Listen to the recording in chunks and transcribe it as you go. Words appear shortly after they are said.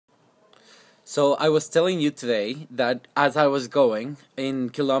So I was telling you today that as I was going in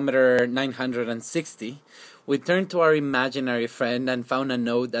kilometer 960, we turned to our imaginary friend and found a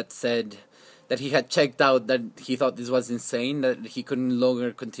note that said that he had checked out, that he thought this was insane, that he couldn't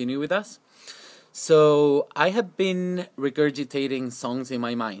longer continue with us. So I have been regurgitating songs in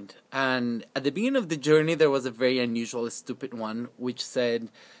my mind, and at the beginning of the journey there was a very unusual, stupid one which said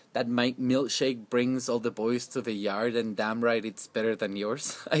that my milkshake brings all the boys to the yard, and damn right it's better than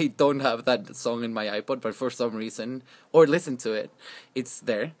yours. I don't have that song in my iPod, but for some reason, or listen to it, it's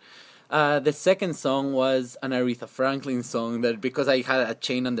there. The second song was an Aretha Franklin song that, because I had a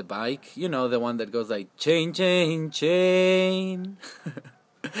chain on the bike, you know, the one that goes like chain, chain, chain.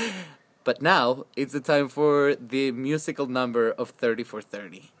 But now it's the time for the musical number of 30 for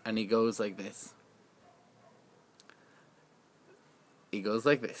 30, and it goes like this. It goes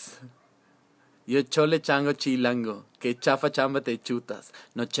like this. Yo chole chango chilango, que chafa chamba te chutas,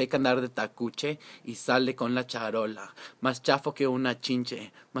 no checa andar de tacuche y sale con la charola, más chafo que una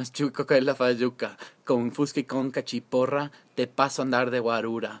chinche, más chuco que la fayuca, con fusca y con cachiporra, te paso a andar de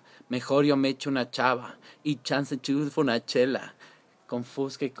guarura, mejor yo me echo una chava, y chance chufo una chela, con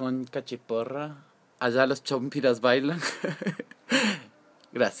fusca y con cachiporra, allá los chompiras bailan.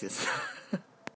 Gracias.